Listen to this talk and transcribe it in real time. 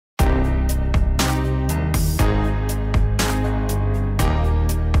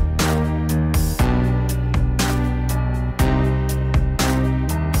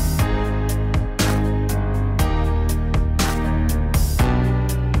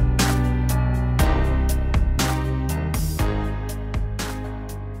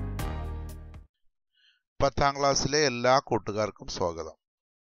10ാം ക്ലാസ്സിലെ എല്ലാ കൂട്ടുകാർക്കും സ്വാഗതം.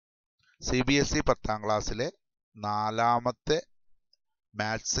 CBSE 10ാം ക്ലാസ്സിലെ 4ാമത്തെ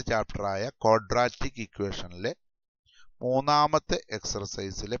മാത്സ് ചാപ്റ്ററായ ക്വാഡ്രാറ്റിക് ഇക്വേഷനിലെ 3ാമത്തെ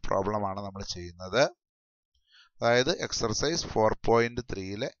എക്സർസൈസിലെ പ്രോബ്ലമാണ് നമ്മൾ ചെയ്യുന്നത്. അതായത് എക്സർസൈസ്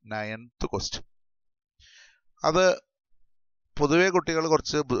 4.3ലെ 9th ക്വസ്റ്റ്യൻ. അത് പൊതുവെ കുട്ടികൾ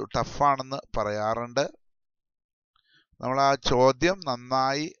കുറച്ച് ടഫാണെന്ന് പറയാറുണ്ട്. നമ്മൾ ആ ചോദ്യം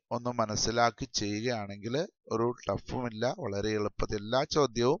നന്നായി ഒന്ന് മനസ്സിലാക്കി ചെയ്യുകയാണെങ്കിൽ ഒരു ടഫുമില്ല, വളരെ എളുപ്പത്തിൽ എല്ലാ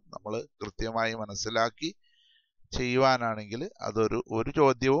ചോദ്യവും നമ്മൾ കൃത്യമായി മനസ്സിലാക്കി ചെയ്യുവാനാണെങ്കിൽ ഒരു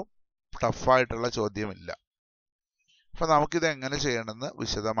ചോദ്യവും ടഫായിട്ടുള്ള ചോദ്യമില്ല. അപ്പൊ നമുക്കിത് എങ്ങനെ ചെയ്യണമെന്ന്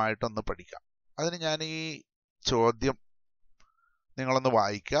വിശദമായിട്ടൊന്ന് പഠിക്കാം. അതിന് ഞാൻ ഈ ചോദ്യം നിങ്ങളൊന്ന്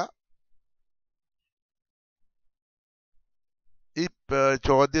വായിക്കുക. ഈ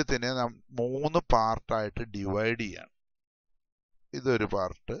ചോദ്യത്തിനെ 3 പാർട്ടായിട്ട് ഡിവൈഡ് ചെയ്യാണ്. ഇതൊരു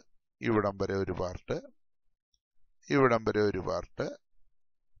പാർട്ട്, ഇവിടം വരെ ഒരു പാർട്ട്, ഇവിടം വരെ ഒരു പാർട്ട്,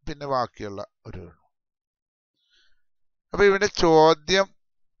 പിന്നെ ബാക്കിയുള്ള ഒരു. അപ്പൊ ഇവിടെ ചോദ്യം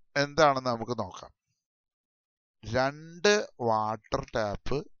എന്താണെന്ന് നമുക്ക് നോക്കാം. 2 വാട്ടർ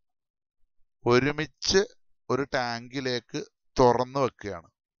ടാപ്പ് ഒരുമിച്ച് ഒരു ടാങ്കിലേക്ക് തുറന്നു വെക്കുകയാണ്.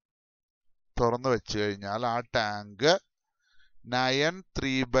 തുറന്നു വെച്ച് കഴിഞ്ഞാൽ ആ ടാങ്ക്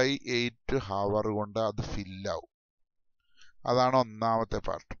 9/3/8 ഹവർ കൊണ്ട് അത് ഫില്ലാവും. അതാണ് ഒന്നാമത്തെ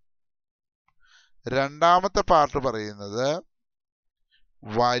പാർട്ട്. രണ്ടാമത്തെ പാർട്ട് പറയുന്നത്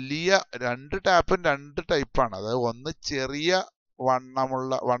വലിയ 2 ടാപ്പും 2 ടൈപ്പാണ്. അതായത് ഒന്ന് ചെറിയ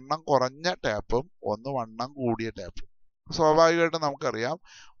വണ്ണം കുറഞ്ഞ ടാപ്പും ഒന്ന് വണ്ണം കൂടിയ ടാപ്പും. സ്വാഭാവികമായിട്ടും നമുക്കറിയാം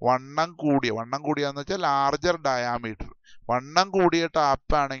വണ്ണം കൂടിയെന്ന് വെച്ചാൽ ലാർജർ ഡയാമീറ്റർ. വണ്ണം കൂടിയ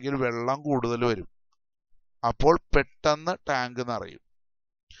ടാപ്പ് ആണെങ്കിൽ വെള്ളം കൂടുതൽ വരും, അപ്പോൾ പെട്ടെന്ന് ടാങ്ക് നിറയും.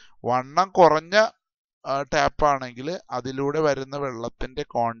 വണ്ണം കുറഞ്ഞ ടാപ്പാണെങ്കിൽ അതിലൂടെ വരുന്ന വെള്ളത്തിന്റെ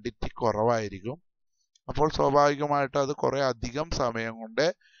ക്വാണ്ടിറ്റി കുറവായിരിക്കും, അപ്പോൾ സ്വാഭാവികമായിട്ട് അത് കുറെ അധികം സമയം കൊണ്ട്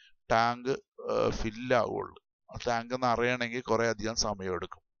ടാങ്ക് ഫില്ലാവുള്ളൂ. ടാങ്ക് നിറയണമെങ്കിൽ കുറെ അധികം സമയം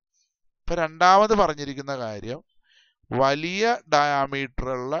എടുക്കും. ഇപ്പൊ രണ്ടാമത് പറഞ്ഞിരിക്കുന്ന കാര്യം, വലിയ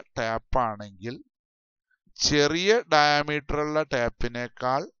ഡയാമീറ്ററുള്ള ടാപ്പാണെങ്കിൽ ചെറിയ ഡയാമീറ്ററുള്ള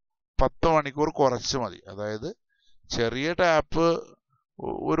ടാപ്പിനേക്കാൾ 10 മണിക്കൂർ കുറച്ച് മതി. അതായത് ചെറിയ ടാപ്പ്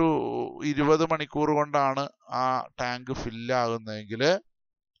ഒരു 20 മണിക്കൂർ കൊണ്ടാണ് ആ ടാങ്ക് ഫില്ലാകുന്നതെങ്കിൽ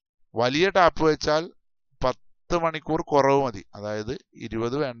വലിയ ടാപ്പ് വെച്ചാൽ 10 മണിക്കൂർ കുറവ് മതി. അതായത്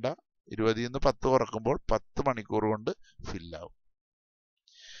 20 വേണ്ട, 20 നിന്ന് 10 കുറക്കുമ്പോൾ 10 മണിക്കൂർ കൊണ്ട് ഫില്ലാവും.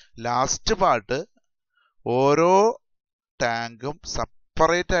 ലാസ്റ്റ് പാർട്ട്, ഓരോ ടാങ്കും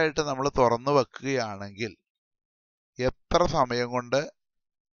സെപ്പറേറ്റ് ആയിട്ട് നമ്മൾ തുറന്നു വെക്കുകയാണെങ്കിൽ എത്ര സമയം കൊണ്ട്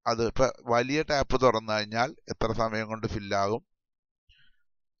അത്, ഇപ്പൊ വലിയ ടാപ്പ് തുറന്നു കഴിഞ്ഞാൽ എത്ര സമയം കൊണ്ട് ഫില്ലാകും,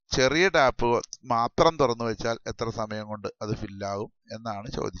 ചെറിയ ടാപ്പ് മാത്രം തുറന്നു വെച്ചാൽ എത്ര സമയം കൊണ്ട് അത് ഫില്ലാകും എന്നാണ്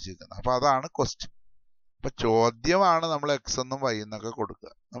ചോദിച്ചിരിക്കുന്നത്. അപ്പൊ അതാണ് ക്വസ്റ്റ്യൻ. അപ്പൊ ചോദ്യമാണ് നമ്മൾ എക്സ് എന്നും വൈ എന്നൊക്കെ കൊടുക്കുക.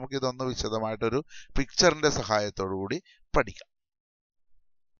 നമുക്കിതൊന്ന് വിശദമായിട്ടൊരു പിക്ചറിന്റെ സഹായത്തോടു കൂടി പഠിക്കാം.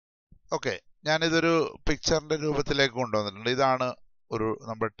 ഓക്കെ, ഞാനിതൊരു പിക്ചറിന്റെ രൂപത്തിലേക്ക് കൊണ്ടുവന്നിട്ടുണ്ട്. ഇതാണ്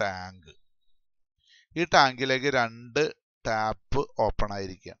നമ്മുടെ ടാങ്ക്. ഈ ടാങ്കിലേക്ക് 2 ടാപ്പ് ഓപ്പൺ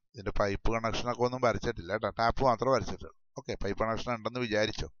ആയിരിക്കുക. ഇതിന്റെ പൈപ്പ് കണക്ഷനൊക്കെ ഒന്നും വരച്ചിട്ടില്ല കേട്ടോ, ടാപ്പ് മാത്രമേ വരച്ചിട്ടുള്ളൂ. ഓക്കെ, പൈപ്പ് കണക്ഷൻ ഉണ്ടെന്ന്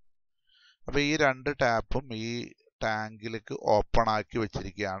വിചാരിച്ചോ. അപ്പൊ ഈ 2 ടാപ്പും ഈ ടാങ്കിലേക്ക് ഓപ്പൺ ആക്കി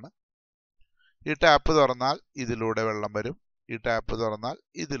വെച്ചിരിക്കുകയാണ്. ഈ ടാപ്പ് തുറന്നാൽ ഇതിലൂടെ വെള്ളം വരും, ഈ ടാപ്പ് തുറന്നാൽ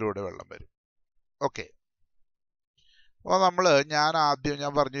ഇതിലൂടെ വെള്ളം വരും. ഓക്കെ, അപ്പോൾ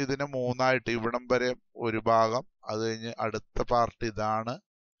ഞാൻ പറഞ്ഞു ഇതിനെ 3ആയിട്ട്, ഇവിടം വരെ ഒരു ഭാഗം, അത് കഴിഞ്ഞ് അടുത്ത പാർട്ട് ഇതാണ്,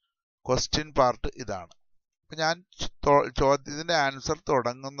 ക്വസ്റ്റ്യൻ പാർട്ട് ഇതാണ്. അപ്പൊ ഞാൻ ചോദ്യത്തിന്റെ ആൻസർ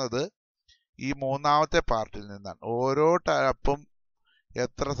തുടങ്ങുന്നത് ഈ 3ാമത്തെ പാർട്ടിൽ നിന്നാണ്. ഓരോ ടാപ്പും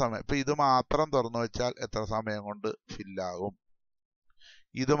എത്ര സമയം, ഇപ്പൊ ഇത് മാത്രം തുറന്നു വെച്ചാൽ എത്ര സമയം കൊണ്ട് ഫില്ലാകും,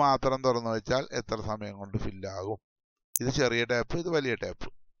 ഇത് മാത്രം തുറന്നു വെച്ചാൽ എത്ര സമയം കൊണ്ട് ഫില്ലാകും, ഇത് ചെറിയ ടാപ്പ്, ഇത് വലിയ ടാപ്പ്.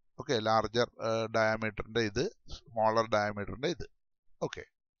 ഓക്കെ, ലാർജർ ഡയാമീറ്ററിന്റെ ഇത്, സ്മോളർ ഡയാമീറ്ററിന്റെ ഇത്. ഓക്കെ,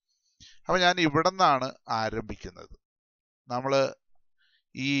 അപ്പൊ ഞാൻ ഇവിടെ നിന്നാണ് ആരംഭിക്കുന്നത്. നമ്മള്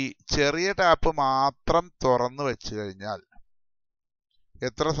ഈ ചെറിയ ടാപ്പ് മാത്രം തുറന്നു വെച്ച് കഴിഞ്ഞാൽ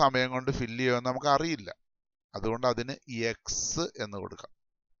എത്ര സമയം കൊണ്ട് ഫില്ല് ചെയ്യുമെന്ന് നമുക്ക് അറിയില്ല. അതുകൊണ്ട് അതിന് എക്സ് എന്ന് കൊടുക്കാം.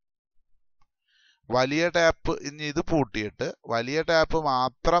 വലിയ ടാപ്പ്, ഇനി ഇത് പൂട്ടിയിട്ട് വലിയ ടാപ്പ്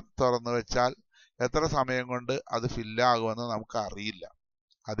മാത്രം തുറന്നു വെച്ചാൽ എത്ര സമയം കൊണ്ട് അത് ഫില്ലാകുമെന്ന് നമുക്ക് അറിയില്ല.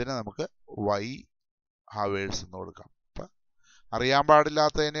 അതിന് നമുക്ക് വൈ ഹവേഴ്സ് എന്ന് കൊടുക്കാം. അപ്പൊ അറിയാൻ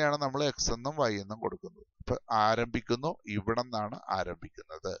പാടില്ലാത്തതിനെയാണ് നമ്മൾ എക്സ് എന്നും വൈ എന്നും കൊടുക്കുന്നത്. അപ്പൊ ആരംഭിക്കുന്നു, ഇവിടെ നിന്നാണ്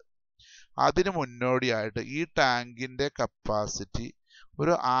ആരംഭിക്കുന്നത്. അതിന് മുന്നോടിയായിട്ട് ഈ ടാങ്കിന്റെ കപ്പാസിറ്റി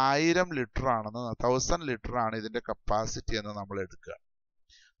ഒരു 1000 ലിറ്റർ ആണെന്ന്, 1000 ലിറ്റർ ആണ് ഇതിന്റെ കപ്പാസിറ്റി എന്ന് നമ്മൾ എടുക്കുക.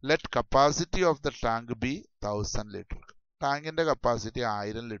 Let capacity of the tank B 1000 litre. ടാങ്കിന്റെ കപ്പാസിറ്റി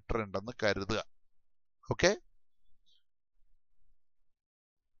 1000 ലിറ്റർ ഉണ്ടെന്ന് കരുതുക. ഓക്കെ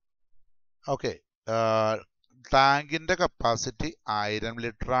ഓക്കെ ടാങ്കിന്റെ കപ്പാസിറ്റി 1000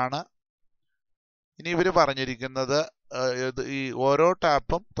 ലിറ്റർ ആണ്. ഇനി ഇവര് പറഞ്ഞിരിക്കുന്നത് ഈ ഓരോ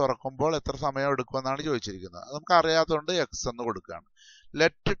ടാപ്പും തുറക്കുമ്പോൾ എത്ര സമയം എടുക്കുമെന്നാണ് ചോദിച്ചിരിക്കുന്നത്. അത് നമുക്ക് അറിയാത്തതുകൊണ്ട് എക്സ് എന്ന് കൊടുക്കുകയാണ്.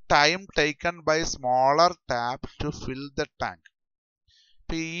 Let time taken by smaller tap to fill the tank.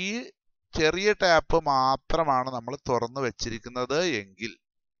 ഇപ്പൊ ഈ ചെറിയ ടാപ്പ് മാത്രമാണ് നമ്മൾ തുറന്നു വെച്ചിരിക്കുന്നത് എങ്കിൽ,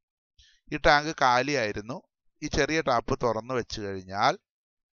 ഈ ടാങ്ക് കാലിയായിരുന്നു, ഈ ചെറിയ ടാപ്പ് തുറന്നു വെച്ച് കഴിഞ്ഞാൽ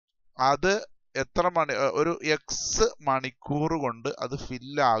അത് എത്ര ഒരു എക്സ് മണിക്കൂർ കൊണ്ട് അത്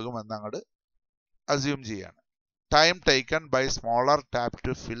ഫില്ലാകുമെന്ന് അങ്ങോട്ട് അസ്യൂം ചെയ്യാണ്. Time taken by smaller tap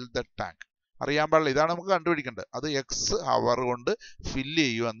to fill the tank അറിയാൻ പാടില്ല, ഇതാണ് നമുക്ക് കണ്ടുപിടിക്കേണ്ടത്. അത് എക്സ് ഹവർ കൊണ്ട് ഫില്ല്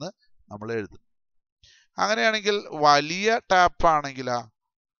ചെയ്യുമെന്ന് നമ്മൾ എഴുതും. അങ്ങനെയാണെങ്കിൽ വലിയ ടാപ്പ് ആണെങ്കിലാ,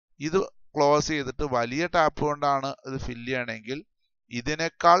 ഇത് ക്ലോസ് ചെയ്തിട്ട് വലിയ ടാപ്പ് കൊണ്ടാണ് ഇത് ഫില്ല് ചെയ്യണമെങ്കിൽ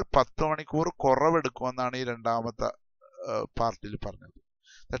ഇതിനേക്കാൾ 10 മണിക്കൂർ കുറവെടുക്കുമെന്നാണ് ഈ രണ്ടാമത്തെ പാർട്ടിൽ പറഞ്ഞത്.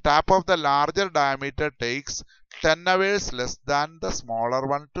 The tap of the larger diameter takes 10 hours less than the smaller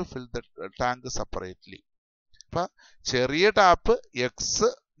one to fill the tank separately. അപ്പൊ ചെറിയ ടാപ്പ് എക്സ്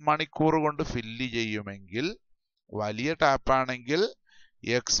മണിക്കൂർ കൊണ്ട് ഫില്ല് ചെയ്യുമെങ്കിൽ വലിയ ടാപ്പാണെങ്കിൽ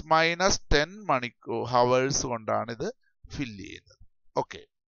എക്സ് മൈനസ് 10 ഹവേഴ്സ് കൊണ്ടാണ് ഇത് ഫില്ല് ചെയ്യുന്നത്. ഓക്കെ,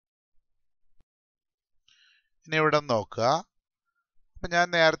 ഇനി ഇവിടെ നോക്കുക. അപ്പൊ ഞാൻ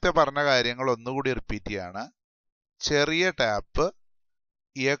നേരത്തെ പറഞ്ഞ കാര്യങ്ങൾ ഒന്നുകൂടി റിപ്പീറ്റ് ചെയ്യാണ്. ചെറിയ ടാപ്പ്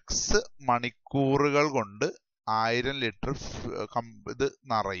എക്സ് മണിക്കൂറുകൾ കൊണ്ട് 1000 ലിറ്റർ ഇത്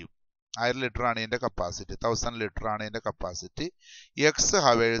നിറയും. 1000 ലിറ്റർ ആണ് ഇതിന്റെ കപ്പാസിറ്റി, 1000 ലിറ്റർ ആണ് ഇതിന്റെ കപ്പാസിറ്റി. എക്സ്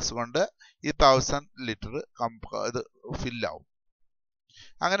ഹവേഴ്സ് കൊണ്ട് ഈ 1000 ലിറ്റർ ഇത് ഫില്ലാവും.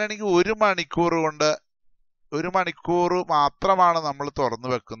 അങ്ങനെയാണെങ്കിൽ ഒരു മണിക്കൂർ മാത്രമാണ് നമ്മൾ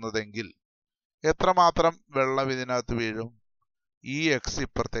തുറന്നു വെക്കുന്നതെങ്കിൽ എത്രമാത്രം വെള്ളം ഇതിനകത്ത് വീഴും? ഈ എക്സ്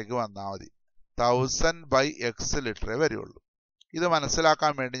ഇപ്പുറത്തേക്ക് വന്നാൽ മതി. 1000/x ലിറ്ററേ വരുള്ളൂ. ഇത്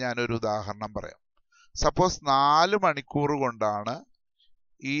മനസ്സിലാക്കാൻ വേണ്ടി ഞാനൊരു ഉദാഹരണം പറയാം. സപ്പോസ് 4 മണിക്കൂർ കൊണ്ടാണ്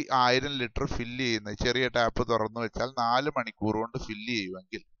ഈ 1000 ലിറ്റർ ഫില്ല് ചെയ്യുന്നത്. ചെറിയ ടാപ്പ് തുറന്നു വെച്ചാൽ 4 മണിക്കൂർ കൊണ്ട് ഫില്ല്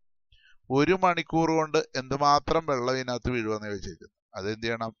ചെയ്യുമെങ്കിൽ 1 മണിക്കൂർ കൊണ്ട് എന്തുമാത്രം വെള്ളം ഇതിനകത്ത് വീഴുമെന്ന് ചോദിച്ചിരിക്കുന്നു. അത് എന്ത്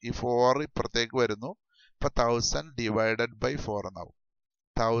ചെയ്യണം? ഈ 4 ഇപ്പുറത്തേക്ക് വരുന്നു. ഇപ്പൊ 1000 ഡിവൈഡഡ് ബൈ 4 എന്നാവും.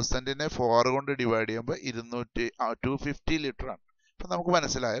 1000നെ 4 കൊണ്ട് ഡിവൈഡ് ചെയ്യുമ്പോൾ 250 ലിറ്റർ ആണ്. അപ്പൊ നമുക്ക്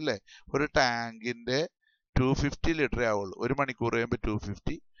മനസ്സിലായി അല്ലേ, ഒരു ടാങ്കിന്റെ 250 ലിറ്ററേ ആവുള്ളൂ. 1 മണിക്കൂർ കഴിയുമ്പോൾ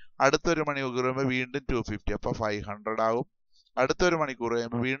 250, അടുത്തൊരു മണിക്കൂർ കഴിയുമ്പോൾ വീണ്ടും 250, അപ്പൊ 500 ആകും. അടുത്തൊരു മണിക്കൂർ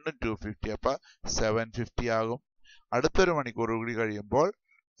കഴിയുമ്പോൾ വീണ്ടും 250, അപ്പൊ 750 ആകും. അടുത്തൊരു മണിക്കൂർ കൂടി കഴിയുമ്പോൾ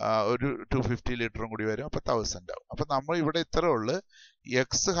ഒരു 250 ലിറ്ററും കൂടി വരും, അപ്പൊ 1000 ആവും. അപ്പൊ നമ്മൾ ഇവിടെ ഇത്രേ ഉള്ളു,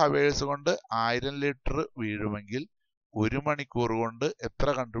 എക്സ് ഹവേഴ്സ് കൊണ്ട് 1000 ലിറ്റർ വീഴുമെങ്കിൽ 1 മണിക്കൂർ കൊണ്ട് എത്ര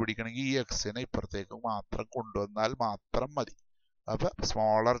കണ്ടുപിടിക്കണമെങ്കിൽ ഈ എക്സിനെ ഇപ്പുറത്തേക്ക് മാത്രം കൊണ്ടുവന്നാൽ മാത്രം മതി. അപ്പൊ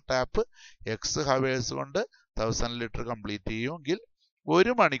സ്മോളർ ടാപ്പ് എക്സ് ഹവേഴ്സ് കൊണ്ട് 1000 ലിറ്റർ കംപ്ലീറ്റ് ചെയ്യുമെങ്കിൽ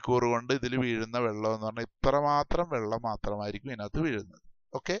 1 മണിക്കൂർ കൊണ്ട് ഇതിൽ വീഴുന്ന വെള്ളം എന്ന് പറഞ്ഞാൽ ഇത്രമാത്രം വെള്ളം മാത്രമായിരിക്കും ഇതിനകത്ത് വീഴുന്നത്.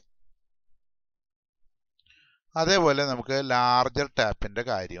 ഓക്കെ, അതേപോലെ നമുക്ക് ലാർജർ ടാപ്പിന്റെ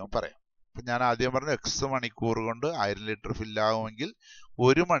കാര്യവും പറയാം. അപ്പൊ ഞാൻ ആദ്യം പറഞ്ഞു എക്സ് മണിക്കൂർ കൊണ്ട് 1000 ലിറ്റർ ഫില്ലാകുമെങ്കിൽ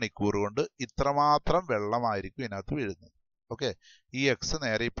 1 മണിക്കൂർ കൊണ്ട് ഇത്രമാത്രം വെള്ളമായിരിക്കും ഇതിനകത്ത് വീഴുന്നത്. ഓക്കെ, ഈ എക്സ്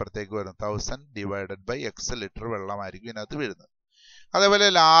നേരെ ഇപ്പുറത്തേക്ക് വരും. 1000 ഡിവൈഡഡ് ബൈ എക്സ് ലിറ്റർ വെള്ളമായിരിക്കും ഇതിനകത്ത് വീഴുന്നത്. അതേപോലെ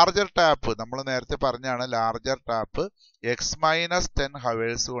ലാർജർ ടാപ്പ് നമ്മൾ നേരത്തെ പറഞ്ഞാണ്, larger tap X minus 10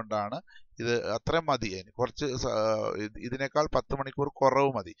 hours കൊണ്ടാണ് ഇത്. അത്രയും മതി, കുറച്ച് ഇതിനേക്കാൾ 10 മണിക്കൂർ കുറവ്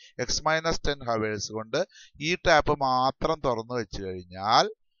മതി. എക്സ് മൈനസ് 10 ഹവേഴ്സ് കൊണ്ട് ഈ ടാപ്പ് മാത്രം തുറന്നു വെച്ച് കഴിഞ്ഞാൽ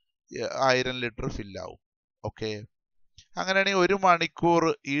 1000 ലിറ്റർ ഫില്ലാവും. ഓക്കെ, അങ്ങനെയാണെങ്കിൽ 1 മണിക്കൂർ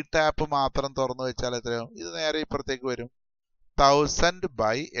ഈ ടാപ്പ് മാത്രം തുറന്നു വെച്ചാൽ എത്രയാവും? ഇത് നേരെ ഇപ്പുറത്തേക്ക് വരും.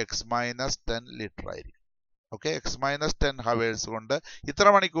 1000/x മൈനസ് 10 ലിറ്റർ ആയിരിക്കും. ഓക്കെ, എക്സ് മൈനസ് 10 ഹവേഴ്സ് കൊണ്ട് ഇത്ര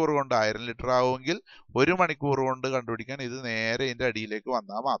മണിക്കൂർ കൊണ്ട് 1000 ലിറ്റർ ആവുമെങ്കിൽ 1 മണിക്കൂർ കൊണ്ട് കണ്ടുപിടിക്കാൻ ഇത് നേരെ ഇതിന്റെ അടിയിലേക്ക്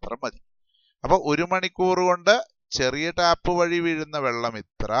വന്നാൽ മാത്രം മതി. അപ്പൊ 1 മണിക്കൂർ കൊണ്ട് ചെറിയ ടാപ്പ് വഴി വീഴുന്ന വെള്ളം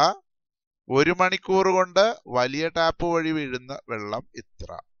ഇത്ര, 1 മണിക്കൂർ കൊണ്ട് വലിയ ടാപ്പ് വഴി വീഴുന്ന വെള്ളം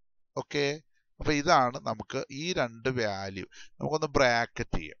ഇത്ര. ഓക്കെ, അപ്പൊ ഇതാണ് നമുക്ക് ഈ രണ്ട് വാല്യൂ നമുക്കൊന്ന്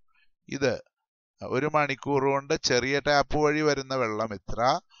ബ്രാക്കറ്റ് ചെയ്യാം. ഇത് 1 മണിക്കൂർ കൊണ്ട് ചെറിയ ടാപ്പ് വഴി വരുന്ന വെള്ളം ഇത്ര,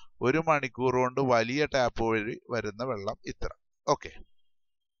 1 മണിക്കൂർ കൊണ്ട് വലിയ ടാപ്പ് വഴി വരുന്ന വെള്ളം ഇത്ര. ഓക്കെ,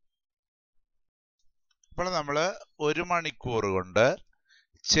 അപ്പോൾ നമ്മൾ 1 മണിക്കൂർ കൊണ്ട്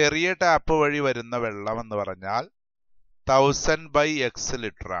ചെറിയ ടാപ്പ് വഴി വരുന്ന വെള്ളം എന്ന് പറഞ്ഞാൽ 1000/x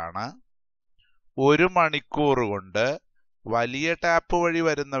ലിറ്റർ ആണ്. 1 മണിക്കൂർ കൊണ്ട് വലിയ ടാപ്പ് വഴി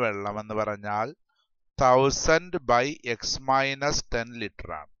വരുന്ന വെള്ളം എന്ന് പറഞ്ഞാൽ 1000/x മൈനസ് 10 ലിറ്റർ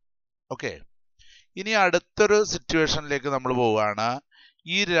ആണ്. ഓക്കെ, ഇനി അടുത്തൊരു സിറ്റുവേഷനിലേക്ക് നമ്മൾ പോവുകയാണ്.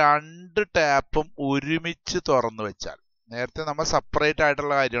 ഈ രണ്ട് ടാപ്പും ഒരുമിച്ച് തുറന്നു വെച്ചാൽ, നേരത്തെ നമ്മൾ സെപ്പറേറ്റ്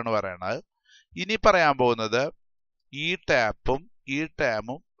ആയിട്ടുള്ള കാര്യമാണ് പറയണത്, ഇനി പറയാൻ പോകുന്നത് ഈ ടാപ്പും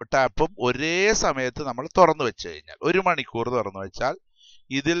ഒരേ സമയത്ത് നമ്മൾ തുറന്നു വെച്ച് കഴിഞ്ഞാൽ 1 മണിക്കൂർ തുറന്നു വെച്ചാൽ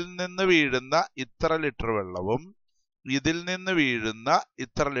ഇതിൽ നിന്ന് വീഴുന്ന ഇത്ര ലിറ്റർ വെള്ളവും ഇതിൽ നിന്ന് വീഴുന്ന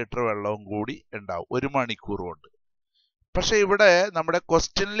ഇത്ര ലിറ്റർ വെള്ളവും കൂടി ഉണ്ടാവും 1 മണിക്കൂർ കൊണ്ട്. പക്ഷെ ഇവിടെ നമ്മുടെ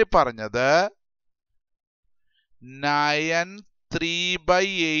ക്വസ്റ്റ്യനിൽ പറഞ്ഞത്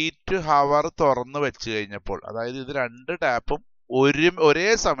 9/3/8 ഹവർ തുറന്നു വെച്ച് കഴിഞ്ഞപ്പോൾ, അതായത് ഇത് 2 ടാപ്പും ഒരേ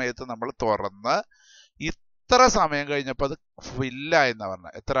സമയത്ത് നമ്മൾ തുറന്ന് ഇത്ര സമയം കഴിഞ്ഞപ്പോൾ അത് ഫില്ലായെന്നാ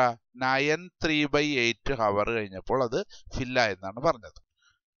പറഞ്ഞത്. എത്ര? 9/3/8 ഹവർ കഴിഞ്ഞപ്പോൾ അത് ഫില്ലായെന്നാണ് പറഞ്ഞത്.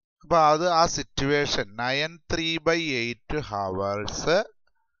 അപ്പൊ അത് ആ സിറ്റുവേഷൻ 9/3/8 ഹവേഴ്സ്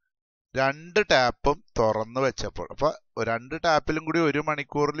 2 ടാപ്പും തുറന്നു വെച്ചപ്പോൾ, അപ്പൊ 2 ടാപ്പിലും കൂടി 1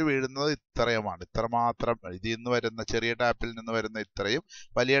 മണിക്കൂറിൽ വീഴുന്നത് ഇത്രയുമാണ്. ഇത്ര മാത്രം. ഇതിൽ നിന്ന് വരുന്ന ചെറിയ ടാപ്പിൽ നിന്ന് വരുന്ന ഇത്രയും,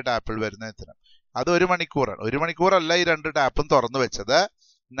 വലിയ ടാപ്പിൽ വരുന്ന ഇത്രയും. അത് 1 മണിക്കൂറാണ്. 1 മണിക്കൂറല്ല ഈ 2 ടാപ്പും തുറന്നു വെച്ചത്.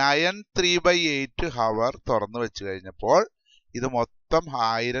 9/3/8 ഹവർ തുറന്നു വെച്ച് കഴിഞ്ഞപ്പോൾ ഇത് മൊത്തം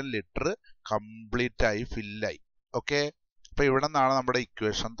 1000 ലിറ്റർ കംപ്ലീറ്റ് ആയി ഫില്ലായി. ഓക്കെ. അപ്പൊ ഇവിടെ നിന്നാണ് നമ്മുടെ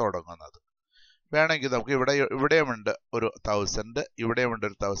ഇക്വേഷൻ തുടങ്ങുന്നത്. വേണമെങ്കിൽ നമുക്ക് ഇവിടെയുമുണ്ട് ഒരു 1000, ഇവിടെയുമുണ്ട്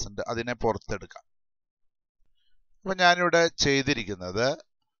ഒരു 1000, അതിനെ പുറത്തെടുക്കാം. അപ്പൊ ഞാനിവിടെ ചെയ്തിരിക്കുന്നത്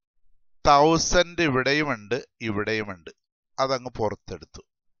 1000 ഇവിടെയുമുണ്ട്, ഇവിടെയുമുണ്ട്, അതങ്ങ് പുറത്തെടുത്തു.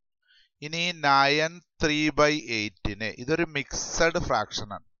 ഇനി 9/3/8നെ, ഇതൊരു മിക്സഡ് ഫ്രാക്ഷൻ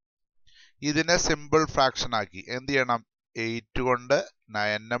ആണ്, ഇതിനെ സിമ്പിൾ ഫ്രാക്ഷൻ ആക്കി എന്ത് ചെയ്യണം? 8 കൊണ്ട്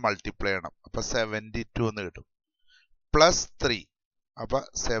 9നെ മൾട്ടിപ്ലൈ ചെയ്യണം. അപ്പൊ 72 എന്ന് കിട്ടും. പ്ലസ് 3, അപ്പൊ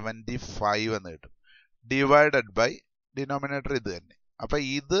 75 എന്ന് കിട്ടും. ഡിവൈഡഡ് ബൈ ഡിനോമിനേറ്റർ ഇത് തന്നെ. അപ്പൊ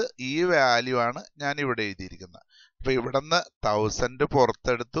ഈ വാല്യൂ ആണ് ഞാൻ ഇവിടെ എഴുതിയിരിക്കുന്നത്. അപ്പൊ ഇവിടുന്ന് 1000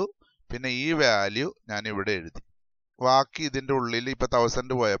 പുറത്തെടുത്തു, പിന്നെ ഈ വാല്യൂ ഞാൻ ഇവിടെ എഴുതി. ബാക്കി ഇതിന്റെ ഉള്ളിൽ ഇപ്പൊ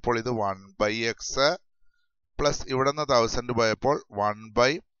 1000 പോയപ്പോൾ ഇത് 1/x പ്ലസ് ഇവിടുന്ന് 1000 പോയപ്പോൾ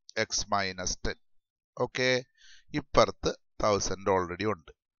 1/x-10. ഓക്കെ. ഇപ്പുറത്ത് 1000 ഓൾറെഡി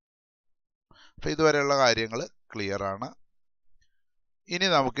ഉണ്ട്. അപ്പൊ ഇതുവരെയുള്ള കാര്യങ്ങൾ ക്ലിയർ ആണ്. ഇനി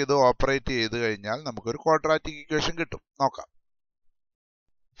നമുക്കിത് ഓപ്പറേറ്റ് ചെയ്ത് കഴിഞ്ഞാൽ നമുക്കൊരു ക്വാഡ്രാറ്റിക് ഇക്വേഷൻ കിട്ടും. നോക്കാം.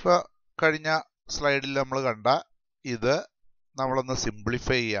 ഇപ്പൊ കഴിഞ്ഞ സ്ലൈഡിൽ നമ്മൾ കണ്ട ഇത് നമ്മളൊന്ന്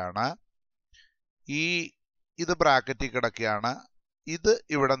സിംപ്ലിഫൈ ചെയ്യാണ്. ഇത് ബ്രാക്കറ്റിൽ കിടക്കുകയാണ്. ഇത്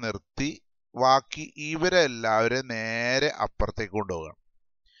ഇവിടെ നിർത്തി ബാക്കി ഇവരെല്ലാവരും നേരെ അപ്പുറത്തേക്ക് കൊണ്ടുപോകണം.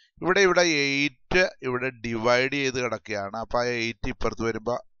 ഇവിടെ 8 ഇവിടെ ഡിവൈഡ് ചെയ്ത് കിടക്കുകയാണ്. അപ്പൊ ആ 8 ഇപ്പുറത്ത്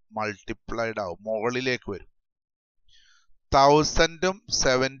വരുമ്പോ മൾട്ടിപ്ലൈഡ് ആവും, മുകളിലേക്ക് വരും. 1000ഉം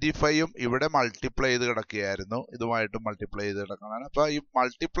 75ഉം ഇവിടെ മൾട്ടിപ്ലൈ ചെയ്ത് കിടക്കുകയായിരുന്നു, ഇതുമായിട്ട് മൾട്ടിപ്ലൈ ചെയ്ത് കിടക്കണതാണ്. അപ്പൊ ഈ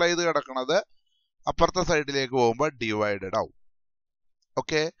മൾട്ടിപ്ലൈ ചെയ്ത് കിടക്കുന്നത് അപ്പുറത്തെ സൈഡിലേക്ക് പോകുമ്പോൾ ഡിവൈഡഡ് ആവും.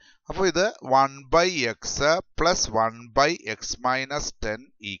 ഓക്കെ. അപ്പൊ ഇത് 1/x plus 1/x-10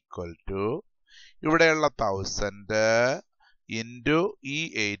 equal to ഇവിടെയുള്ള 1000 ഇൻറ്റു ഈ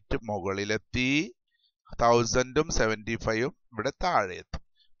 8 മുകളിലെത്തി, 1000ഉം 75ഉം ഇവിടെ താഴെ എത്തും.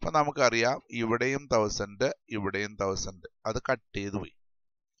 അപ്പൊ നമുക്കറിയാം ഇവിടെയും 1000, ഇവിടെയും 1000, അത് കട്ട് ചെയ്ത് പോയി.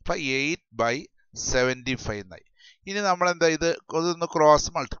 അപ്പൊ 8/75 എന്നായി. ഇനി നമ്മൾ എന്താ ഇതൊന്ന് ക്രോസ്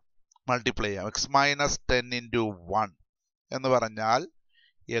മൾട്ടിപ്ലൈ ചെയ്യാം. x-10 ഇൻറ്റു 1 എന്ന് പറഞ്ഞാൽ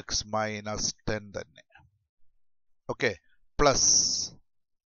x-10 തന്നെ. Okay. Plus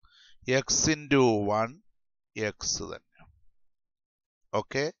x into 1 x തന്നെ.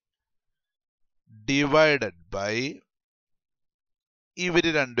 ഓക്കെ. ഡിവൈഡഡ് ബൈ ഇവര്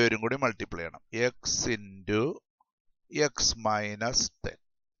രണ്ടുപേരും കൂടി മൾട്ടിപ്ലൈ ചെയ്യണം. x into x-10.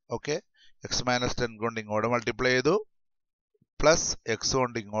 Okay. x-10 കൊണ്ട് ഇങ്ങോട്ട് മൾട്ടിപ്ലൈ ചെയ്തു, പ്ലസ് x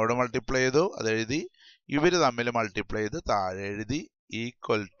കൊണ്ട് ഇങ്ങോട്ട് മൾട്ടിപ്ലൈ ചെയ്തു, അതെഴുതി. ഇവര് തമ്മിൽ മൾട്ടിപ്ലൈ ചെയ്ത് താഴെ എഴുതി,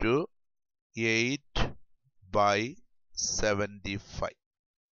 ഈക്വൽ ടു 8/75.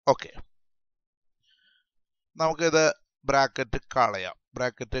 ഓക്കെ. നമുക്കിത് ബ്രാക്കറ്റ് കളയാം.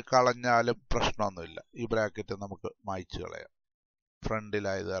 ബ്രാക്കറ്റ് കളഞ്ഞാലും പ്രശ്നമൊന്നുമില്ല. ഈ ബ്രാക്കറ്റ് നമുക്ക് മായ്ച്ചു കളയാം.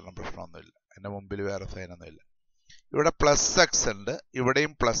 ഫ്രണ്ടിലായത് കാരണം പ്രശ്നമൊന്നുമില്ല. അതിന്റെ മുമ്പിൽ വേറെ സൈനൊന്നുമില്ല. ഇവിടെ പ്ലസ് എക്സ് ഉണ്ട്,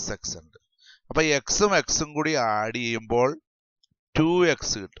 ഇവിടെയും പ്ലസ് എക്സ് ഉണ്ട്. അപ്പൊ എക്സും എക്സും കൂടി ആഡ് ചെയ്യുമ്പോൾ 2x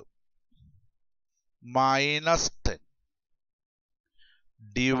കിട്ടും. -10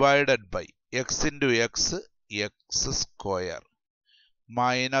 divided by x into X, X square,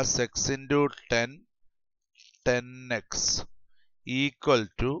 minus X into 10, 10x equal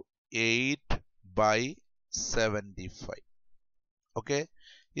to 8/75. Okay.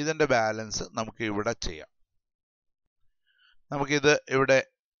 ഇതിന്റെ ബാലൻസ് നമുക്ക് ഇവിടെ ചെയ്യാം. നമുക്കിത് ഇവിടെ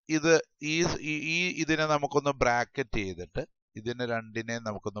ഇതിനെ നമുക്കൊന്ന് ബ്രാക്കറ്റ് ചെയ്തിട്ട് ഇതിനെ രണ്ടിനെ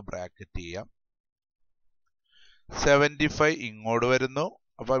നമുക്കൊന്ന് ബ്രാക്കറ്റ് ചെയ്യാം. 75 ഇങ്ങോട്ട് വരുന്നു.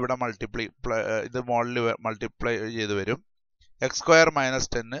 അപ്പൊ ഇവിടെ ഇത് മോളിൽ മൾട്ടിപ്ലൈ ചെയ്ത് വരും. x² -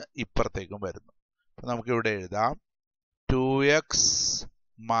 10 ഇപ്പുറത്തേക്കും വരുന്നു. അപ്പൊ നമുക്ക് ഇവിടെ എഴുതാം 2x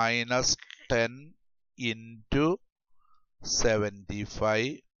 - 10 into 75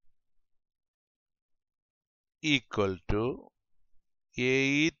 equal to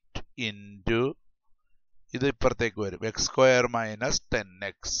 8 into ഇത് ഇപ്പുറത്തേക്ക് വരും x square minus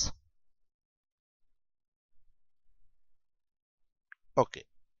 10x. Okay,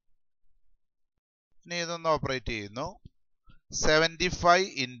 ഇനി ഇതൊന്ന് ഓപ്പറേറ്റ് ചെയ്യുന്നു. 75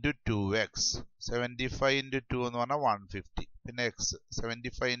 into 2x, 75 into 2 എന്ന് പറഞ്ഞാൽ 150, പിന്നെ x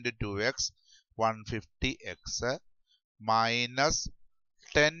 75 into 2x 150x minus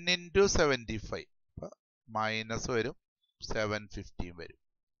 10 into 75 minus വരും 750 വരും.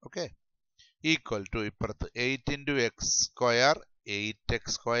 ഓക്കെ, ഈക്വൽ ടു ഇപ്പുറത്ത് 8 into x square 8x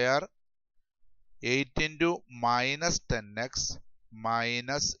square 8 into minus 10x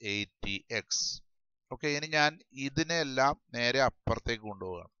minus 80x. Okay, ഇനി ഞാൻ ഇതിനെല്ലാം നേരെ അപ്പുറത്തേക്ക്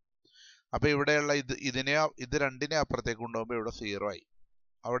കൊണ്ടുപോവുകയാണ്. അപ്പൊ ഇവിടെയുള്ള ഇത് രണ്ടിനെ അപ്പുറത്തേക്ക് കൊണ്ടുപോകുമ്പോൾ ഇവിടെ 0 ആയി.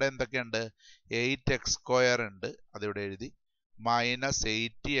 അവിടെ എന്തൊക്കെയുണ്ട്? 8x square ഉണ്ട്, അതിവിടെ എഴുതി. മൈനസ്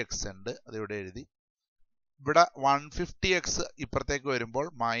 80x ഉണ്ട്, അതിവിടെ എഴുതി. ഇവിടെ 150x ഇപ്പുറത്തേക്ക് വരുമ്പോൾ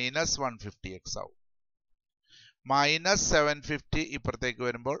മൈനസ് 150x ആവും. മൈനസ് 750 ഇപ്പുറത്തേക്ക്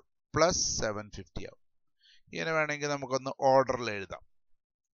വരുമ്പോൾ പ്ലസ് 750 ആവും. ഇങ്ങനെ വേണമെങ്കിൽ നമുക്കൊന്ന് ഓർഡറിൽ എഴുതാം.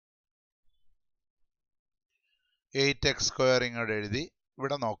 8x square ഇങ്ങോട്ട് എഴുതി.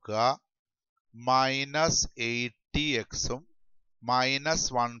 ഇവിടെ നോക്കുക, മൈനസ് 80xും മൈനസ്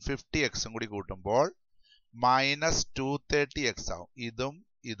 150xും കൂടി കൂട്ടുമ്പോൾ മൈനസ് 230x ആവും.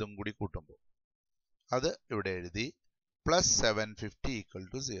 ഇതും കൂടി കൂട്ടുമ്പോൾ അത് ഇവിടെ എഴുതി. Plus 750 equal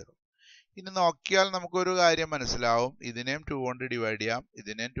to 0. ഇനി നോക്കിയാൽ നമുക്കൊരു കാര്യം മനസ്സിലാവും. ഇതിനെയും 2 കൊണ്ട് ഡിവൈഡ് ചെയ്യാം,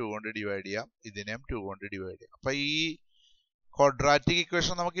 ഇതിനെയും 2 കൊണ്ട് ഡിവൈഡ് ചെയ്യാം, ഇതിനെയും 2 കൊണ്ട് ഡിവൈഡ് ചെയ്യാം. അപ്പൊ ഈ ക്വാഡ്രാറ്റിക്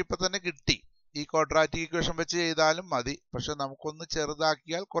ഇക്വേഷൻ നമുക്ക് ഇപ്പൊ തന്നെ കിട്ടി. ഈ ക്വാഡ്രാറ്റിക് ഇക്വേഷൻ വെച്ച് ചെയ്താലും മതി. പക്ഷെ നമുക്കൊന്ന്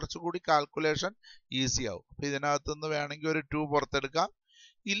ചെറുതാക്കിയാൽ കുറച്ചുകൂടി കാൽക്കുലേഷൻ ഈസി ആവും. അപ്പൊ ഇതിനകത്തുനിന്ന് വേണമെങ്കിൽ ഒരു 2 പുറത്തെടുക്കാം,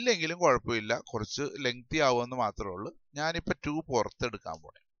 ഇല്ലെങ്കിലും കുഴപ്പമില്ല, കുറച്ച് ലെങ്തി ആവുമെന്ന് മാത്രമേ ഉള്ളൂ. ഞാനിപ്പോ 2 പുറത്തെടുക്കാൻ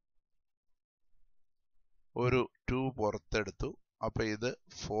പോണേ. ഒരു 2 പുറത്തെടുത്തു. അപ്പൊ ഇത്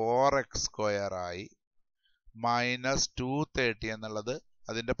 4x square ആയി. മൈനസ് 230 എന്നുള്ളത്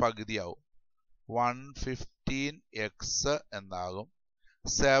അതിന്റെ പകുതിയാവും, 115x എന്നാകും.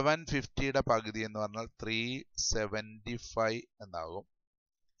 750യുടെ പകുതി എന്ന് പറഞ്ഞാൽ 375 എന്നാകും.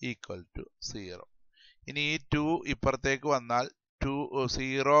 Equal to 0. ഇനി ഈ 2 ഇപ്പുറത്തേക്ക് വന്നാൽ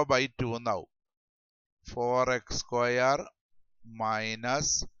 0/2 എന്നാവും. 4x square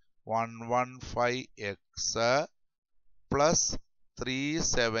minus 115x plus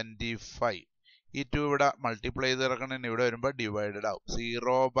 375. ഈ 2 ഇവിടെ മൾട്ടിപ്ലൈ ചെയ്ത് കിടക്കണേന് ഇവിടെ വരുമ്പോൾ ഡിവൈഡഡ് ആവും.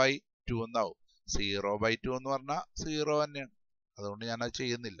 0/2 എന്നാവും. 0/2 എന്ന് പറഞ്ഞാൽ 0 തന്നെയാണ്. അതുകൊണ്ട് ഞാനത്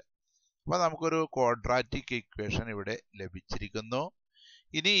ചെയ്യുന്നില്ല. അപ്പൊ നമുക്കൊരു ക്വാഡ്രാറ്റിക് ഇക്വേഷൻ ഇവിടെ ലഭിച്ചിരിക്കുന്നു.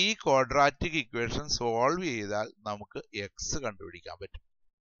 ഇനി ഈ ക്വാഡ്രാറ്റിക് ഇക്വേഷൻ സോൾവ് ചെയ്താൽ നമുക്ക് എക്സ് കണ്ടുപിടിക്കാൻ പറ്റും.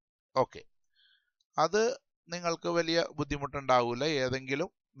 ഓക്കെ, അത് നിങ്ങൾക്ക് വലിയ ബുദ്ധിമുട്ടുണ്ടാവില്ല. ഏതെങ്കിലും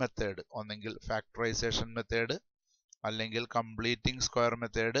മെത്തേഡ്, ഒന്നെങ്കിൽ ഫാക്ടറൈസേഷൻ മെത്തേഡ്, അല്ലെങ്കിൽ കംപ്ലീറ്റിംഗ് സ്ക്വയർ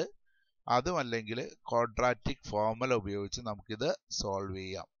മെത്തേഡ്, അതും അല്ലെങ്കിൽ ക്വാഡ്രാറ്റിക് ഫോർമുല ഉപയോഗിച്ച് നമുക്കിത് സോൾവ്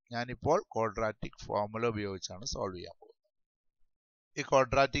ചെയ്യാം. ഞാനിപ്പോൾ ക്വാഡ്രാറ്റിക് ഫോർമുല ഉപയോഗിച്ചാണ് സോൾവ് ചെയ്യാൻ പോകുന്നത്. ഈ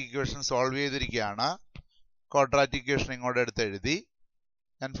ക്വാഡ്രാറ്റിക് ഇക്വേഷൻ സോൾവ് ചെയ്തിരിക്കുകയാണ്. ക്വാഡ്രാറ്റിക് ഇക്വേഷൻ ഇങ്ങോട്ട് എടുത്ത് എഴുതി.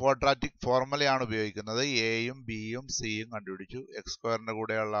 ഞാൻ ക്വാഡ്രാറ്റിക് ഫോർമുലയാണ് ഉപയോഗിക്കുന്നത്. എയും ബിയും സിയും കണ്ടുപിടിച്ചു. എക്സ് സ്ക്വയറിന്റെ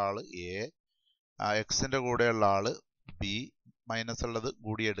കൂടെയുള്ള ആള് എ, എക്സിന്റെ കൂടെയുള്ള ആള് ബി, മൈനസ് ഉള്ളത്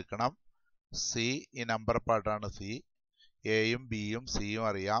കൂടി എടുക്കണം. സി, ഈ നമ്പർ പാർട്ടാണ് സി. എയും ബിയും സിയും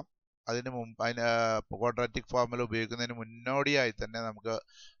അറിയാം. അതിന് ക്വാഡ്രാറ്റിക് ഫോർമുല ഉപയോഗിക്കുന്നതിന് മുന്നോടിയായി തന്നെ നമുക്ക്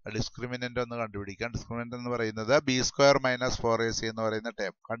ഡിസ്ക്രിമിനന്റ് ഒന്ന് കണ്ടുപിടിക്കാം. ഡിസ്ക്രിമിനന്റ് എന്ന് പറയുന്നത് ബി സ്ക്വയർ മൈനസ് 4ac എന്ന് പറയുന്ന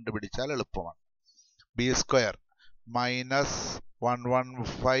ടേം കണ്ടുപിടിച്ചാൽ എളുപ്പമാണ്. B square minus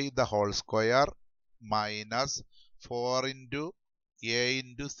 115 the whole square minus 4 into A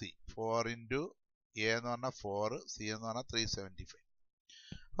into C. 4 into A എന്ന് പറഞ്ഞാൽ 4, സി എന്ന് പറഞ്ഞാൽ 375.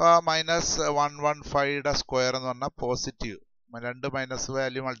 മൈനസ് 115യുടെ സ്ക്വയർ എന്ന് പറഞ്ഞാൽ പോസിറ്റീവ്. 2 മൈനസ്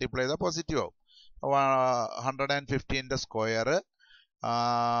വാല്യൂ മൾട്ടിപ്ലൈ ചെയ്താൽ പോസിറ്റീവ് ആവും. 115ന്റെ സ്ക്വയർ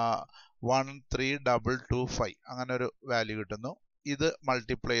 13225 അങ്ങനെ ഒരു വാല്യൂ കിട്ടുന്നു. ഇത്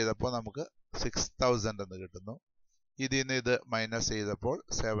മൾട്ടിപ്ലൈ ചെയ്തപ്പോൾ നമുക്ക് 6000 എന്ന് കിട്ടുന്നു. ഇതിൽ നിന്ന് ഇത് മൈനസ് ചെയ്തപ്പോൾ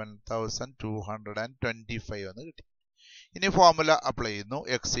 7225 എന്ന് കിട്ടി. ഇനി ഫോർമുല അപ്ലൈ ചെയ്യുന്നു.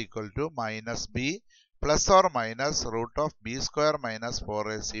 X equal to minus B plus or minus root of B square minus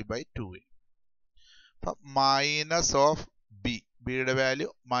 4ac/2. Minus of B, ബിയുടെ value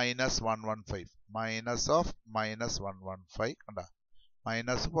minus 115, minus of minus 115. കണ്ട,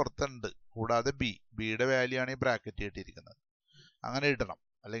 മൈനസ് പുറത്തുണ്ട്. കൂടാതെ ബിയുടെ വാല്യൂ ആണ് ഈ ബ്രാക്കറ്റ് ഇട്ടിരിക്കുന്നത്. അങ്ങനെ ഇടണം,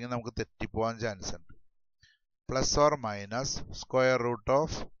 അല്ലെങ്കിൽ നമുക്ക് തെറ്റിപ്പോവാൻ ചാൻസ് ഉണ്ട്. Plus or minus square root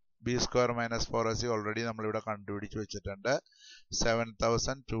of B square minus 4ac already നമ്മളിവിടെ കണ്ടുപിടിച്ച് വെച്ചിട്ടുണ്ട്.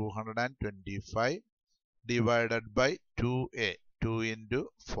 7225 divided by 2a 2 into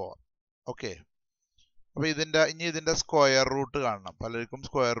 4. Okay. അപ്പൊ ഇതിന്റെ സ്ക്വയർ റൂട്ട് കാണണം. പലർക്കും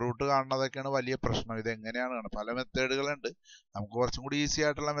സ്ക്വയർ റൂട്ട് കാണുന്നതൊക്കെയാണ് വലിയ പ്രശ്നം. ഇത് എങ്ങനെയാണ് കാണുന്നത്? പല മെത്തേഡുകളുണ്ട്. നമുക്ക് കുറച്ചും കൂടി ഈസി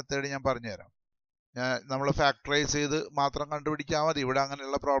ആയിട്ടുള്ള മെത്തേഡ് ഞാൻ പറഞ്ഞുതരാം. നമ്മൾ ഫാക്ടറൈസ് ചെയ്ത് മാത്രം കണ്ടുപിടിച്ചാൽ മതി. ഇവിടെ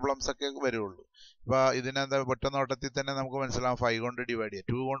അങ്ങനെയുള്ള പ്രോബ്ലംസ് ഒക്കെ വരുള്ളൂ. ഇപ്പൊ ഇതിനെന്താ ഒറ്റ നോട്ടത്തിൽ തന്നെ നമുക്ക് മനസ്സിലാവും. 5 കൊണ്ട് ഡിവൈഡ് ചെയ്യുക.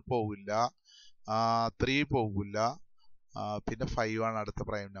 2 കൊണ്ട് പോകില്ല, 3 പോകില്ല, പിന്നെ 5 ആണ് അടുത്ത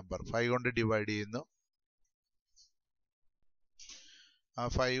പ്രൈം നമ്പർ. 5 കൊണ്ട് ഡിവൈഡ് ചെയ്യുന്നു,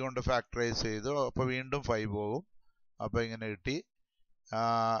 5 കൊണ്ട് ഫാക്ടറൈസ് ചെയ്തു, അപ്പൊ വീണ്ടും 5 പോകും. അപ്പൊ ഇങ്ങനെ കിട്ടി.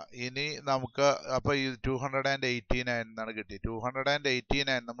 ഇനി നമുക്ക് അപ്പൊ ഈ 289 എന്നാണ് കിട്ടി.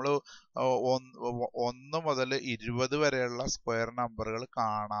 289 നമ്മൾ 1 മുതൽ 20 വരെയുള്ള സ്ക്വയർ നമ്പറുകൾ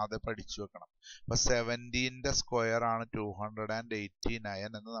കാണാതെ പഠിച്ചു വെക്കണം. അപ്പൊ 17ന്റെ സ്ക്വയർ ആണ്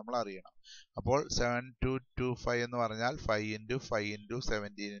 289 എന്ന് നമ്മൾ അറിയണം. അപ്പോൾ 7225 എന്ന് പറഞ്ഞാൽ 5 into 5 into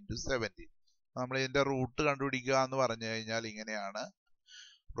 17 into 17. നമ്മൾ ഇതിന്റെ റൂട്ട് കണ്ടുപിടിക്കുക എന്ന് പറഞ്ഞു കഴിഞ്ഞാൽ ഇങ്ങനെയാണ്.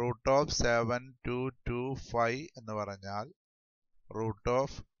 റൂട്ട് ഓഫ് 7225 എന്ന് പറഞ്ഞാൽ root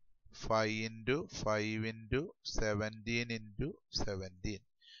of 5 into 5 into 17 into 17.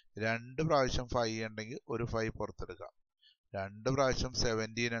 2 പ്രാവശ്യം 5 ഉണ്ടെങ്കിൽ ഒരു 5 പുറത്തെടുക്കാം. 2 പ്രാവശ്യം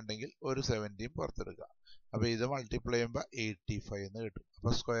 17 ഉണ്ടെങ്കിൽ ഒരു 17 പുറത്തെടുക്കാം. അപ്പൊ ഇത് മൾട്ടിപ്ലൈ ചെയ്യുമ്പോൾ 85 എന്ന് കിട്ടും.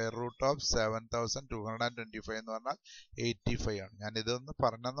 അപ്പൊ സ്ക്വയർ റൂട്ട് ഓഫ് 7225 എന്ന് പറഞ്ഞാൽ 85 ആണ്. ഞാൻ ഇതൊന്ന്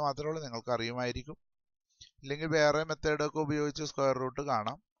പറഞ്ഞെന്ന് മാത്രമേ ഉള്ളൂ, നിങ്ങൾക്ക് അറിയുമായിരിക്കും. ഇല്ലെങ്കിൽ വേറെ മെത്തേഡൊക്കെ ഉപയോഗിച്ച് സ്ക്വയർ റൂട്ട്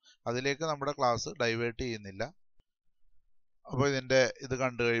കാണാം. അതിലേക്ക് നമ്മുടെ ക്ലാസ് ഡൈവേർട്ട് ചെയ്യുന്നില്ല. അപ്പോൾ ഇത്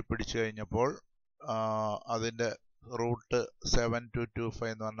പിടിച്ചു കഴിഞ്ഞപ്പോൾ അതിൻ്റെ റൂട്ട് 7225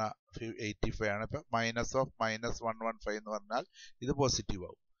 എന്ന് പറഞ്ഞാൽ 85 ആണ്. ഇപ്പം മൈനസ് ഓഫ് -115 എന്ന് പറഞ്ഞാൽ ഇത് പോസിറ്റീവ്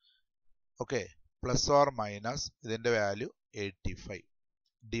ആവും. ഓക്കെ. പ്ലസ് ഓർ മൈനസ് ഇതിൻ്റെ വാല്യൂ 85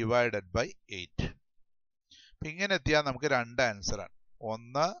 ഡിവൈഡഡ് ബൈ 8. അപ്പം ഇങ്ങനെ എത്തിയാൽ നമുക്ക് 2 ആൻസറാണ്.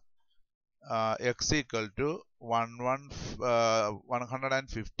 ഒന്ന് എക്സ് ഈക്വൽ ടു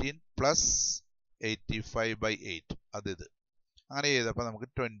 115 പ്ലസ് 85/8. ഇത് അങ്ങനെ ചെയ്തപ്പോൾ നമുക്ക്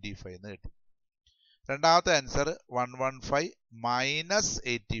 25 എന്ന് കിട്ടി. രണ്ടാമത്തെ ആൻസർ 115 മൈനസ്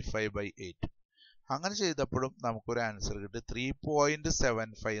 85/8. അങ്ങനെ ചെയ്തപ്പോഴും നമുക്കൊരു ആൻസർ കിട്ടി.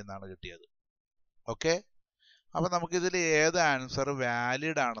 3.75 എന്നാണ് കിട്ടിയത്. ഓക്കെ. അപ്പൊ നമുക്കിതിൽ ഏത് ആൻസർ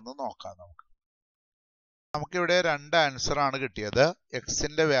വാലിഡ് ആണെന്ന് നോക്കാം. നമുക്കിവിടെ 2 ആൻസർ ആണ് കിട്ടിയത്.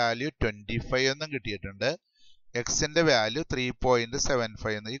 എക്സിന്റെ വാല്യൂ 25 എന്നും കിട്ടിയിട്ടുണ്ട്. എക്സിന്റെ വാല്യൂ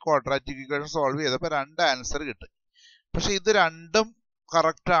 3.75 എന്ന്. ഈ ക്വാഡ്രാറ്റിക് ഇക്വേഷൻ സോൾവ് ചെയ്തപ്പോൾ 2 ആൻസർ കിട്ടി. പക്ഷെ ഇത് രണ്ടും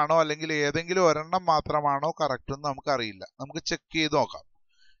കറക്റ്റ് ആണോ അല്ലെങ്കിൽ ഏതെങ്കിലും ഒരെണ്ണം മാത്രമാണോ കറക്റ്റ് എന്ന് നമുക്കറിയില്ല. നമുക്ക് ചെക്ക് ചെയ്ത് നോക്കാം.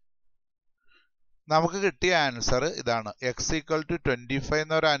 നമുക്ക് കിട്ടിയ ആൻസർ ഇതാണ്. എക്സ് ഈക്വൽ ടു 25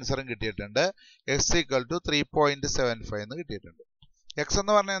 എന്നൊരു ആൻസറും കിട്ടിയിട്ടുണ്ട്. എക്സ് ഈക്വൽ ടു 3.75 എന്ന് കിട്ടിയിട്ടുണ്ട്. എക്സ്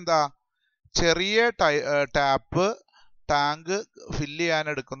എന്ന് പറഞ്ഞാൽ എന്താ? ചെറിയ ടാങ്ക് ഫില്ല് ചെയ്യാൻ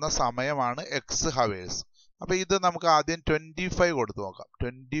എടുക്കുന്ന സമയമാണ് എക്സ് ഹവേഴ്സ്. അപ്പൊ ഇത് നമുക്ക് ആദ്യം 25 കൊടുത്തു നോക്കാം.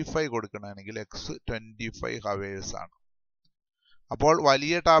 25 കൊടുക്കണമെങ്കിൽ എക്സ് 25 ഹവേഴ്സ് ആണ്. അപ്പോൾ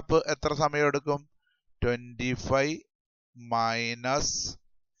വലിയ ടാപ്പ് എത്ര സമയം എടുക്കും? 25 മൈനസ്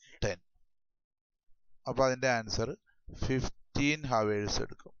 10. അപ്പൊ അതിന്റെ ആൻസർ 15 ഹവേഴ്സ്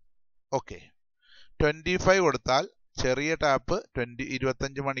എടുക്കും. ഓക്കെ. 25 കൊടുത്താൽ ചെറിയ ടാപ്പ്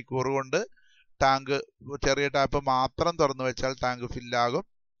 25 മണിക്കൂർ കൊണ്ട് ടാങ്ക്, ചെറിയ ടാപ്പ് മാത്രം തുറന്നു വെച്ചാൽ ടാങ്ക് ഫില്ലാകും.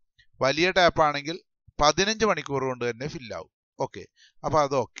 വലിയ ടാപ്പ് ആണെങ്കിൽ 15 മണിക്കൂർ കൊണ്ട് തന്നെ ഫില്ലാവും. ഓക്കെ. അപ്പൊ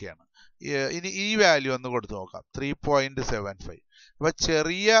അത് ഓക്കെയാണ്. ഇനി ഈ വാല്യൂ ഒന്ന് കൊടുത്തു നോക്കാം. 3.75. അപ്പൊ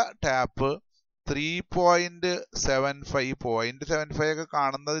ചെറിയ ടാപ്പ് 3.75. 0.75 ഒക്കെ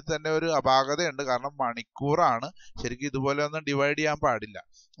കാണുന്നതിൽ തന്നെ ഒരു അപാകതയുണ്ട്. കാരണം മണിക്കൂറാണ്. ശരിക്കും ഇതുപോലെ ഒന്നും ഡിവൈഡ് ചെയ്യാൻ പാടില്ല.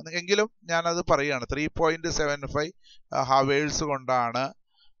 എങ്കിലും ഞാനത് പറയുകയാണ്. 3.75 ഹവേഴ്സ് കൊണ്ടാണ്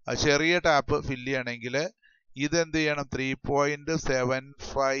ചെറിയ ടാപ്പ് ഫില്ല് ചെയ്യണമെങ്കിൽ ഇതെന്ത് ചെയ്യണം?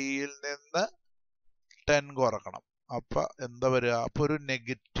 3.75ൽ നിന്ന് 10 കുറക്കണം. അപ്പൊ എന്താ വരിക? അപ്പൊ ഒരു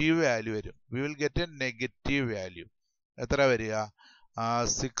നെഗറ്റീവ് വാല്യൂ വരും. We will get A negative value. എത്ര വരിക?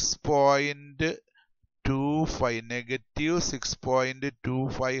 6.25 നെഗറ്റീവ്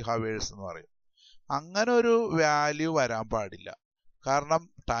 6.25 ഹവേഴ്സ് എന്ന് പറയും. അങ്ങനെ ഒരു വാല്യൂ വരാൻ പാടില്ല. കാരണം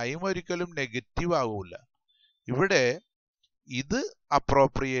ടൈം ഒരിക്കലും നെഗറ്റീവ് ആകൂല. ഇവിടെ ഇത്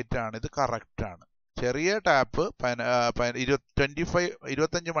അപ്രോപ്രിയേറ്റ് ആണ്, ഇത് കറക്റ്റ് ആണ്. ചെറിയ ടാപ്പ്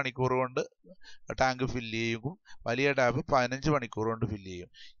 25 മണിക്കൂർ കൊണ്ട് ടാങ്ക് ഫില്ല് ചെയ്യും. വലിയ ടാപ്പ് 15 മണിക്കൂർ കൊണ്ട് ഫില്ല് ചെയ്യും.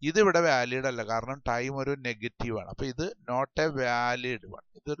 ഇതിവിടെ വാലിഡ് അല്ല. കാരണം ടൈം ഒരു നെഗറ്റീവ് ആണ്. അപ്പൊ ഇത് നോട്ട് എ വാലിഡ് വൺ.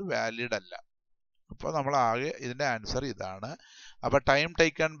 ഇതൊരു വാലിഡ് അല്ല. അപ്പൊ നമ്മൾ ആകെ ഇതിന്റെ ആൻസർ ഇതാണ്. അപ്പൊ time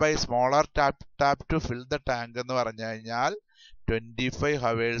taken by smaller tap to fill the tank എന്ന് പറഞ്ഞു കഴിഞ്ഞാൽ 25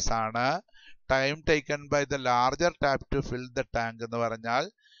 ഹവേഴ്സ് ആണ്. Time taken by the larger tap to fill the tank എന്ന് പറഞ്ഞാൽ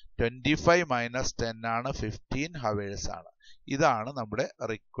 25 മൈനസ് 10 ആണ് 15 ഹവേഴ്സ് ആണ്. ഇതാണ് നമ്മുടെ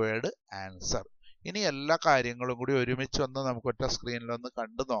റിക്വയർഡ് ആൻസർ. ഇനി എല്ലാ കാര്യങ്ങളും കൂടി ഒരുമിച്ച് ഒന്ന് നമുക്ക് ഒറ്റ സ്ക്രീനിലൊന്ന്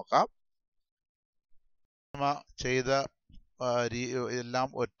കണ്ടു നോക്കാം. ചെയ്ത എല്ലാം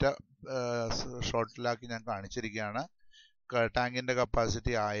ഒറ്റ ഷോട്ടിലാക്കി ഞാൻ കാണിച്ചിരിക്കുകയാണ്. ടാങ്കിന്റെ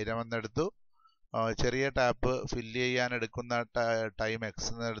കപ്പാസിറ്റി 1000 എന്നെടുത്തു. ചെറിയ ടാപ്പ് ഫില്ല് ചെയ്യാൻ എടുക്കുന്ന ടൈം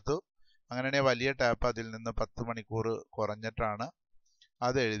എക്സ് എന്നെടുത്തു. അങ്ങനെയാണെങ്കിൽ വലിയ ടാപ്പ് അതിൽ നിന്ന് 10 മണിക്കൂർ കുറഞ്ഞിട്ടാണ്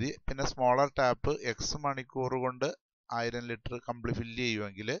അതെഴുതി. പിന്നെ സ്മോളർ ടാപ്പ് എക്സ് മണിക്കൂർ കൊണ്ട് 1000 ലിറ്റർ കംപ്ലീറ്റ് ഫില്ല്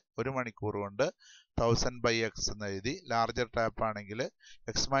ചെയ്യുമെങ്കിൽ 1 മണിക്കൂർ കൊണ്ട് 1000/x എന്ന് എഴുതി. ലാർജർ ടാപ്പ് ആണെങ്കിൽ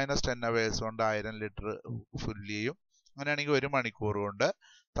എക്സ് മൈനസ് 10 അവേഴ്സ് കൊണ്ട് 1000 ലിറ്റർ ഫില്ല് ചെയ്യും. അങ്ങനെയാണെങ്കിൽ 1 മണിക്കൂർ കൊണ്ട്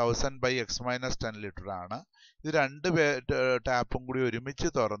 1000/x മൈനസ് 10 ലിറ്റർ ആണ്. ഇത് രണ്ട് ടാപ്പും കൂടി ഒരുമിച്ച്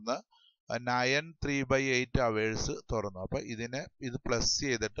തുറന്ന് 9 അവേഴ്സ് തുറന്നു. അപ്പൊ ഇത് പ്ലസ്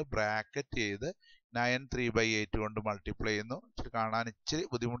ചെയ്തിട്ട് ബ്രാക്കറ്റ് ചെയ്ത് 9 കൊണ്ട് മൾട്ടിപ്ലൈ ചെയ്യുന്നു. കാണാൻ ഇച്ചിരി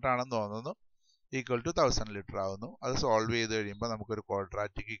ബുദ്ധിമുട്ടാണെന്ന് തോന്നുന്നു. ഈക്വൽ ടു 1000 ലിറ്റർ ആവുന്നു. അത് സോൾവ് ചെയ്ത് കഴിയുമ്പോൾ നമുക്കൊരു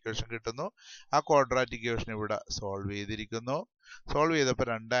ക്വാഡ്രാറ്റിക് ഇക്വേഷൻ കിട്ടുന്നു. ആ ക്വാഡ്രാറ്റിക് ഇക്വേഷൻ ഇവിടെ സോൾവ് ചെയ്തിരിക്കുന്നു. സോൾവ് ചെയ്തപ്പോൾ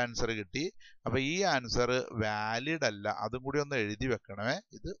 2 ആൻസർ കിട്ടി. അപ്പൊ ഈ ആൻസർ വാലിഡ് അല്ല, അതും കൂടി ഒന്ന് എഴുതി വെക്കണമേ.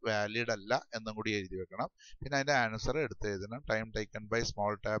 ഇത് വാലിഡ് അല്ല എന്നും കൂടി എഴുതി വെക്കണം. പിന്നെ അതിന്റെ ആൻസർ എടുത്ത് എഴുതണം. Time taken by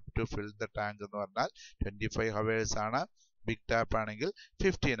small tap to fill the tank എന്ന് പറഞ്ഞാൽ 25 ഹവേഴ്സ് ആണ്. ബിഗ് ടാപ്പ് ആണെങ്കിൽ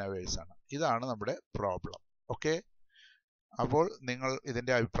 15 ഹവേഴ്സ് ആണ്. ഇതാണ് നമ്മുടെ പ്രോബ്ലം. ഓക്കെ, അപ്പോൾ നിങ്ങൾ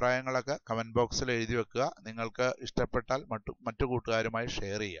ഇതിന്റെ അഭിപ്രായങ്ങളൊക്കെ കമന്റ് ബോക്സിൽ എഴുതി വെക്കുക. നിങ്ങൾക്ക് ഇഷ്ടപ്പെട്ടാൽ മറ്റു കൂട്ടുകാരുമായി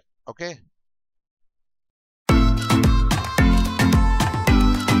ഷെയർ ചെയ്യുക. ഓക്കെ.